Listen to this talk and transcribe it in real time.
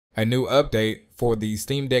A new update for the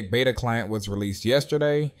Steam Deck beta client was released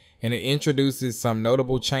yesterday, and it introduces some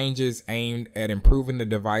notable changes aimed at improving the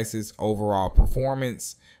device's overall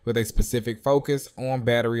performance with a specific focus on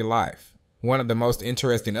battery life. One of the most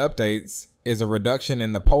interesting updates is a reduction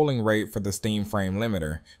in the polling rate for the Steam frame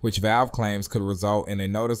limiter, which Valve claims could result in a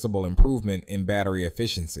noticeable improvement in battery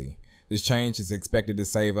efficiency. This change is expected to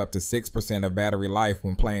save up to 6% of battery life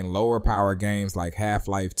when playing lower power games like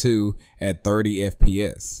Half-Life 2 at 30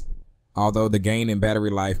 FPS. Although the gain in battery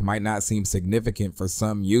life might not seem significant for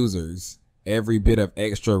some users, every bit of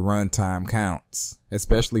extra runtime counts,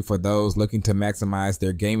 especially for those looking to maximize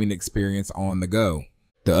their gaming experience on the go.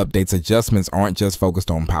 The update's adjustments aren't just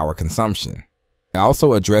focused on power consumption. It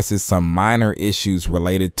also addresses some minor issues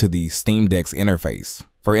related to the Steam Deck's interface.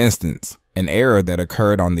 For instance, an error that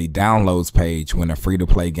occurred on the downloads page when a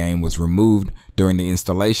free-to-play game was removed during the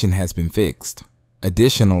installation has been fixed.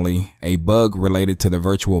 Additionally, a bug related to the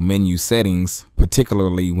virtual menu settings,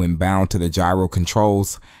 particularly when bound to the gyro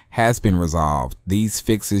controls, has been resolved. These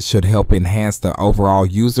fixes should help enhance the overall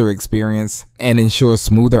user experience and ensure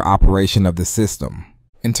smoother operation of the system.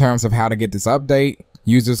 In terms of how to get this update,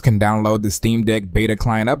 users can download the Steam Deck beta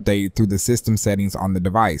client update through the system settings on the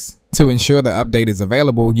device. To ensure the update is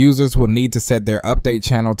available, users will need to set their update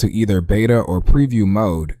channel to either beta or preview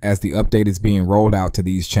mode, as the update is being rolled out to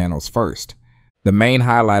these channels first. The main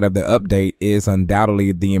highlight of the update is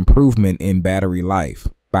undoubtedly the improvement in battery life.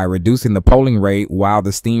 By reducing the polling rate while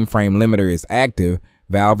the Steam frame limiter is active,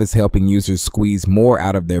 Valve is helping users squeeze more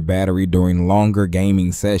out of their battery during longer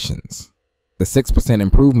gaming sessions. The 6%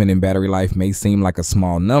 improvement in battery life may seem like a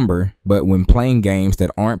small number, but when playing games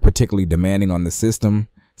that aren't particularly demanding on the system,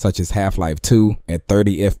 such as Half-Life 2 at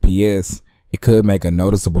 30 FPS, it could make a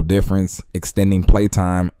noticeable difference, extending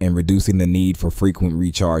playtime and reducing the need for frequent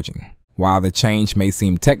recharging. While the change may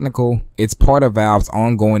seem technical, it's part of Valve's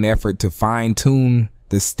ongoing effort to fine-tune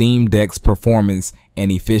the Steam Deck's performance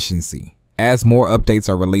and efficiency. As more updates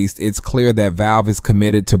are released, it's clear that Valve is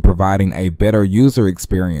committed to providing a better user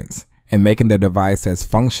experience and making the device as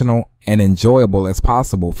functional and enjoyable as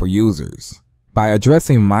possible for users. By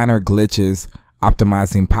addressing minor glitches,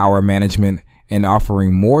 optimizing power management, and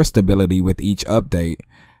offering more stability with each update,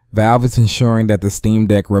 Valve is ensuring that the Steam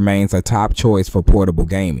Deck remains a top choice for portable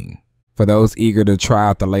gaming. For those eager to try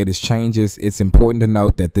out the latest changes, it's important to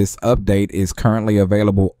note that this update is currently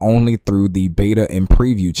available only through the beta and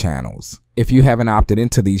preview channels. If you haven't opted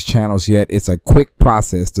into these channels yet, it's a quick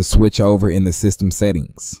process to switch over in the system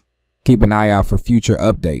settings. Keep an eye out for future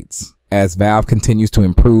updates as Valve continues to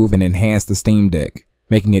improve and enhance the Steam Deck,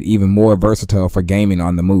 making it even more versatile for gaming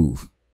on the move.